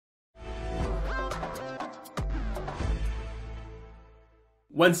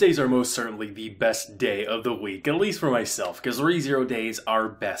Wednesdays are most certainly the best day of the week, at least for myself, because ReZero days are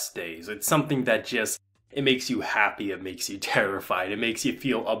best days. It's something that it makes you happy, it makes you terrified, it makes you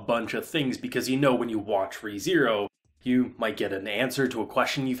feel a bunch of things, because you know when you watch ReZero, you might get an answer to a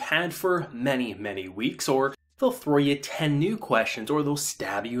question you've had for many, many weeks, or they'll throw you 10 new questions, or they'll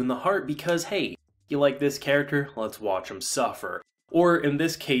stab you in the heart because, hey, you like this character? Let's watch him suffer. Or in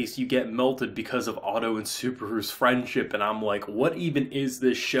this case, you get melted because of Otto and Subaru's friendship, and I'm like, what even is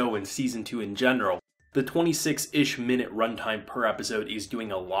this show in Season 2 in general? The 26-ish minute runtime per episode is doing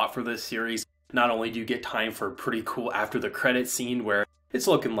a lot for this series. Not only do you get time for a pretty cool after the credits scene where it's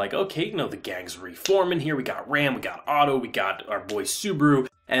looking like, okay, you know, the gang's reforming here, we got Ram, we got Otto, we got our boy Subaru,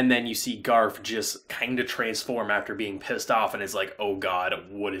 and then you see Garf just kind of transform after being pissed off, and it's like, oh god,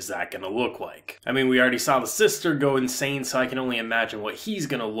 what is that gonna look like? I mean, we already saw the sister go insane, so I can only imagine what he's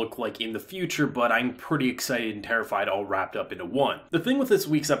gonna look like in the future, but I'm pretty excited and terrified all wrapped up into one. The thing with this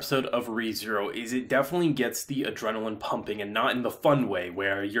week's episode of ReZero is it definitely gets the adrenaline pumping, and not in the fun way,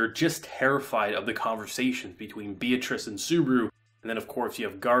 where you're just terrified of the conversations between Beatrice and Subaru, and then of course you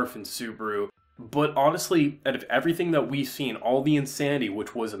have Garf and Subaru. But honestly, out of everything that we've seen, all the insanity,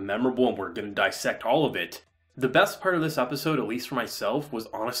 which was memorable, and we're going to dissect all of it, the best part of this episode, at least for myself, was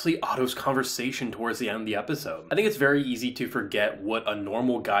honestly Otto's conversation towards the end of the episode. I think it's very easy to forget what a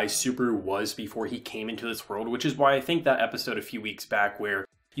normal guy Subaru was before he came into this world, which is why I think that episode a few weeks back where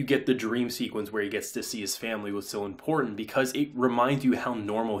you get the dream sequence where he gets to see his family was so important, because it reminds you how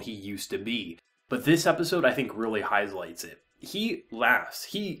normal he used to be. But this episode, I think, really highlights it. He laughs.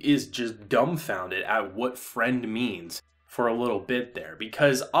 He is just dumbfounded at what friend means for a little bit there,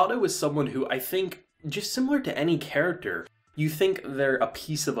 because Otto is someone who I think, just similar to any character, you think they're a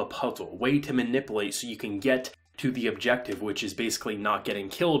piece of a puzzle, a way to manipulate so you can get to the objective, which is basically not getting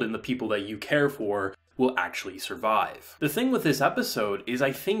killed and the people that you care for will actually survive. The thing with this episode is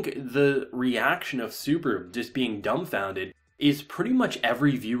I think the reaction of Subaru just being dumbfounded is pretty much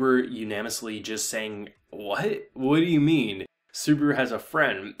every viewer unanimously just saying, what? What do you mean? Subaru has a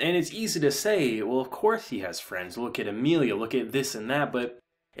friend, and it's easy to say, well, of course he has friends, look at Amelia, look at this and that, but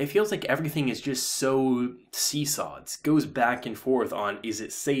it feels like everything is just so seesawed. It goes back and forth on, is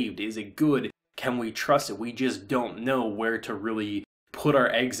it saved, is it good, can we trust it? We just don't know where to really put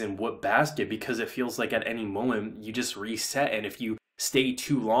our eggs in what basket, because it feels like at any moment you just reset, and if you stay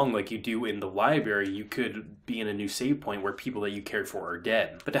too long like you do in the library, you could be in a new save point where people that you cared for are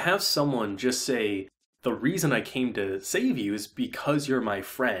dead. But to have someone just say, the reason I came to save you is because you're my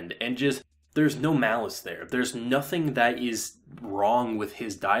friend, and just, there's no malice there. There's nothing that is wrong with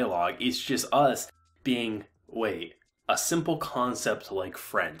his dialogue. It's just us being, wait, a simple concept like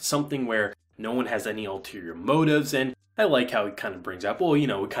friend. Something where no one has any ulterior motives, and I like how it kind of brings up, well, you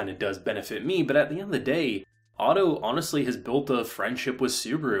know, it kind of does benefit me, but at the end of the day, Otto honestly has built a friendship with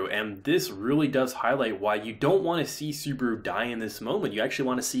Subaru, and this really does highlight why you don't want to see Subaru die in this moment. You actually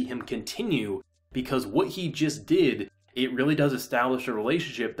want to see him continue, because what he just did, it really does establish a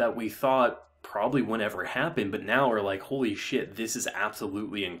relationship that we thought probably wouldn't ever happen, but now we're like, holy shit, this is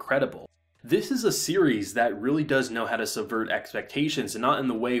absolutely incredible. This is a series that really does know how to subvert expectations, and not in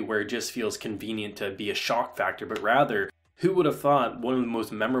the way where it just feels convenient to be a shock factor, but rather, who would have thought one of the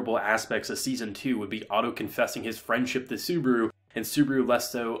most memorable aspects of Season 2 would be Otto confessing his friendship to Subaru, and Subaru lets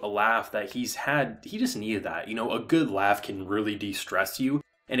so a laugh that he just needed that. You know, a good laugh can really de-stress you,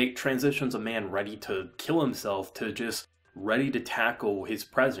 and it transitions a man ready to kill himself to just ready to tackle his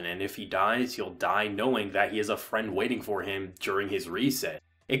present, and if he dies, he'll die knowing that he has a friend waiting for him during his reset.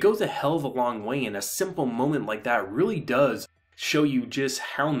 It goes a hell of a long way, and a simple moment like that really does show you just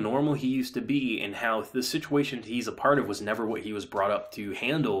how normal he used to be, and how the situation he's a part of was never what he was brought up to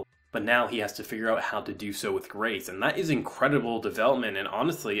handle, but now he has to figure out how to do so with grace, and that is incredible development. And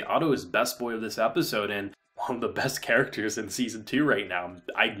honestly, Otto is best boy of this episode, and one of the best characters in Season 2 right now.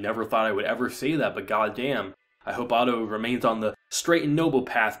 I never thought I would ever say that, but goddamn, I hope Otto remains on the straight and noble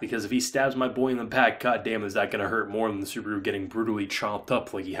path, because if he stabs my boy in the back, goddamn is that gonna hurt more than Subaru getting brutally chopped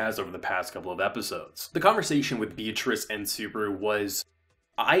up like he has over the past couple of episodes. The conversation with Beatrice and Subaru was,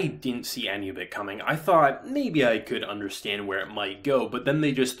 I didn't see any of it coming. I thought maybe I could understand where it might go, but then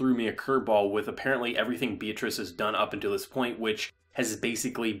they just threw me a curveball with apparently everything Beatrice has done up until this point, which has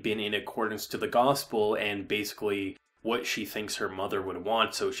basically been in accordance to the gospel and basically what she thinks her mother would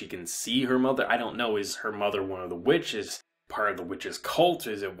want so she can see her mother. I don't know, is her mother one of the witches, part of the witches' cult?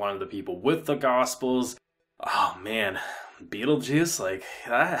 Is it one of the people with the gospels? Oh man, Beetlejuice, like,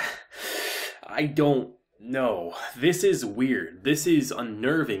 I don't know. This is weird. This is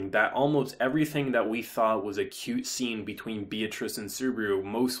unnerving that almost everything that we thought was a cute scene between Beatrice and Subaru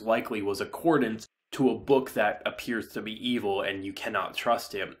most likely was accordance to a book that appears to be evil and you cannot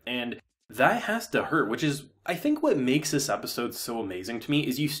trust him. And that has to hurt, which is, I think, what makes this episode so amazing to me,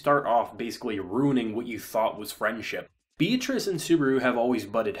 is you start off basically ruining what you thought was friendship. Beatrice and Subaru have always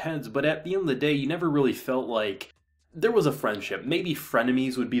butted heads, but at the end of the day, you never really felt like there was a friendship. Maybe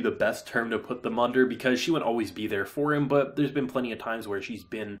frenemies would be the best term to put them under, because she would always be there for him, but there's been plenty of times where she's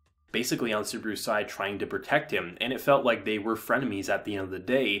been basically on Subaru's side trying to protect him, and it felt like they were frenemies at the end of the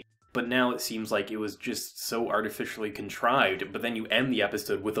day. But now it seems like it was just so artificially contrived, but then you end the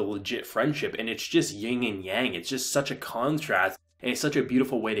episode with a legit friendship, and it's just yin and yang. It's just such a contrast, and it's such a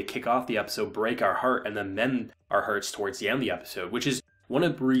beautiful way to kick off the episode, break our heart, and then mend our hearts towards the end of the episode, which is one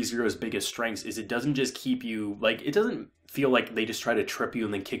of ReZero's biggest strengths. Is it doesn't just keep you, like, it doesn't feel like they just try to trip you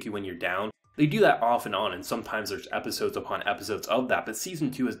and then kick you when you're down. They do that off and on, and sometimes there's episodes upon episodes of that, but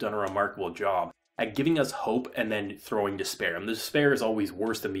Season 2 has done a remarkable job at giving us hope and then throwing despair. And the despair is always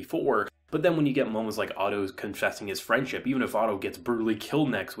worse than before, but then when you get moments like Otto's confessing his friendship, even if Otto gets brutally killed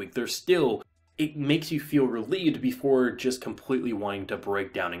next week, there's still, it makes you feel relieved before just completely wanting to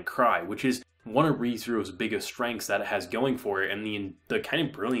break down and cry, which is one of ReZero's biggest strengths that it has going for it, and the kind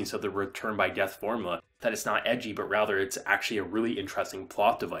of brilliance of the return by death formula, that it's not edgy, but rather it's actually a really interesting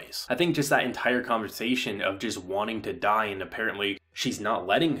plot device. I think just that entire conversation of just wanting to die, and apparently she's not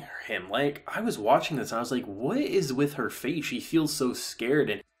letting him, like, I was watching this and I was like, what is with her face? She feels so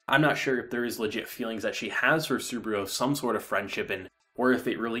scared, and I'm not sure if there is legit feelings that she has for Subaru of some sort of friendship, and or if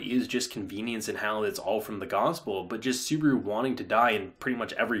it really is just convenience and how it's all from the gospel, but just Subaru wanting to die, and pretty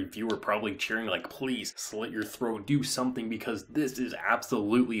much every viewer probably cheering like, please, slit your throat, do something, because this is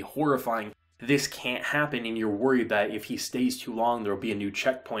absolutely horrifying. This can't happen, and you're worried that if he stays too long, there'll be a new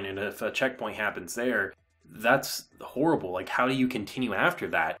checkpoint, and if a checkpoint happens there, that's horrible. Like, how do you continue after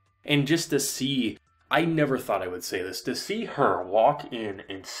that? And just to see, I never thought I would say this, to see her walk in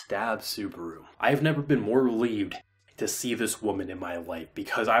and stab Subaru, I've never been more relieved to see this woman in my life,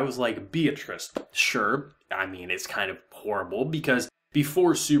 because I was like, Beatrice, sure, I mean, it's kind of horrible, because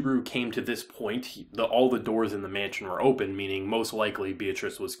before Subaru came to this point, all the doors in the mansion were open, meaning most likely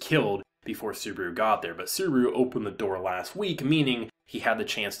Beatrice was killed before Subaru got there, but Subaru opened the door last week, meaning he had the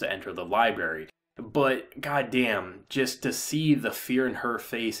chance to enter the library. But goddamn, just to see the fear in her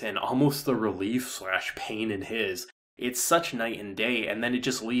face and almost the relief / pain in his, it's such night and day, and then it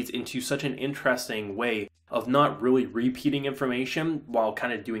just leads into such an interesting way of not really repeating information while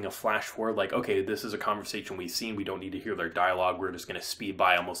kind of doing a flash forward, like, okay, this is a conversation we've seen, we don't need to hear their dialogue, we're just going to speed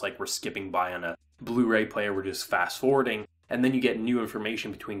by, almost like we're skipping by on a Blu-ray player, we're just fast forwarding, and then you get new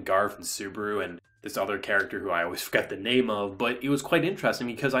information between Garth and Subaru and this other character who I always forget the name of, but it was quite interesting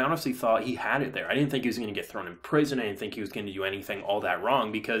because I honestly thought he had it there. I didn't think he was going to get thrown in prison, I didn't think he was going to do anything all that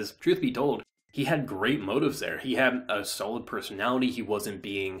wrong, because, truth be told, he had great motives there. He had a solid personality, he wasn't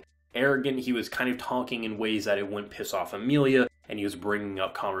being arrogant, he was kind of talking in ways that it wouldn't piss off Amelia, and he was bringing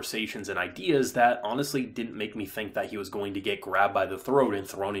up conversations and ideas that honestly didn't make me think that he was going to get grabbed by the throat and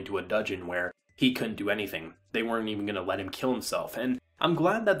thrown into a dungeon where he couldn't do anything. They weren't even going to let him kill himself, and I'm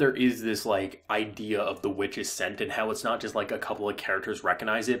glad that there is this, like, idea of the witch's scent and how it's not just like a couple of characters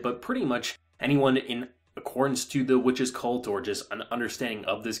recognize it, but pretty much anyone in accordance to the witch's cult or just an understanding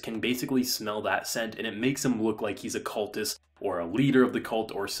of this can basically smell that scent, and it makes him look like he's a cultist or a leader of the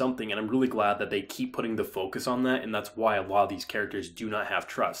cult or something, and I'm really glad that they keep putting the focus on that, and that's why a lot of these characters do not have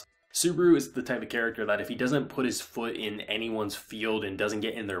trust. Subaru is the type of character that if he doesn't put his foot in anyone's field and doesn't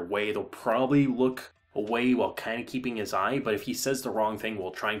get in their way, they'll probably look away while kind of keeping his eye, but if he says the wrong thing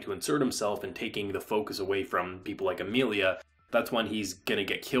while trying to insert himself and taking the focus away from people like Amelia, that's when he's gonna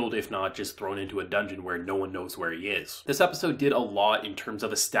get killed, if not just thrown into a dungeon where no one knows where he is. This episode did a lot in terms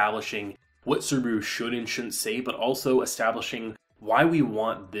of establishing what Subaru should and shouldn't say, but also establishing why we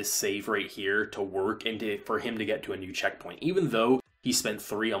want this save right here to work and for him to get to a new checkpoint. Even though he spent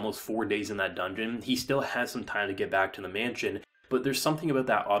almost 4 days in that dungeon, he still has some time to get back to the mansion, but there's something about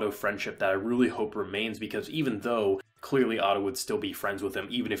that Otto friendship that I really hope remains, because even though clearly Otto would still be friends with him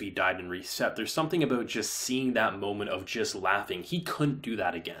even if he died and reset, there's something about just seeing that moment of just laughing. He couldn't do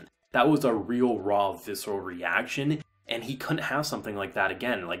that again. That was a real, raw, visceral reaction, and he couldn't have something like that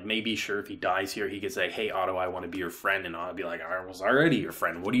again. Like, maybe, sure, if he dies here, he could say, hey, Otto, I want to be your friend, and I'd be like, I was already your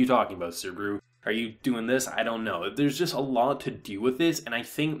friend. What are you talking about, Subaru? Are you doing this? I don't know. There's just a lot to do with this, and I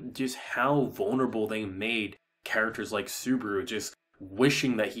think just how vulnerable they made characters like Subaru, just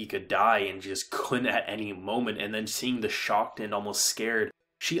wishing that he could die and just couldn't at any moment, and then seeing the shocked and almost scared.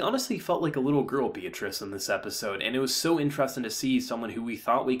 She honestly felt like a little girl, Beatrice, in this episode, and it was so interesting to see someone who we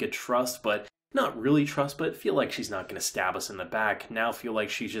thought we could trust, but not really trust, but feel like she's not going to stab us in the back, now feel like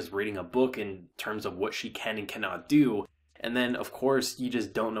she's just reading a book in terms of what she can and cannot do. And then, of course, you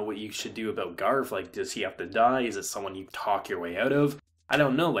just don't know what you should do about Garf. Like, does he have to die? Is it someone you talk your way out of? I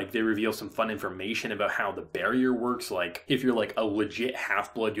don't know, like, they reveal some fun information about how the barrier works. Like, if you're, like, a legit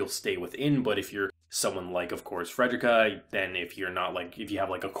half-blood, you'll stay within, but if you're someone like, of course, Frederica, then if you're not, like, if you have,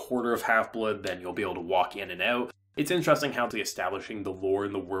 like, a quarter of half-blood, then you'll be able to walk in and out. It's interesting how they're establishing the lore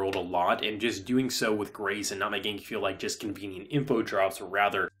in the world a lot, and just doing so with grace and not making you feel like just convenient info drops, or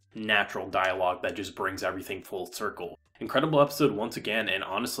rather, natural dialogue that just brings everything full circle. Incredible episode once again, and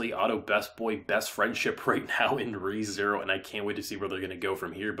honestly, Otto, best boy, best friendship right now in ReZero, and I can't wait to see where they're going to go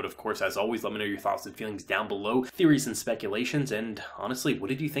from here. But of course, as always, let me know your thoughts and feelings down below, theories and speculations, and honestly, what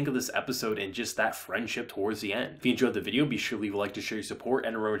did you think of this episode and just that friendship towards the end? If you enjoyed the video, be sure to leave a like to show your support,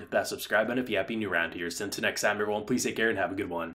 and remember to hit that subscribe button if you happen to be new around here. So until next time, everyone, please take care and have a good one.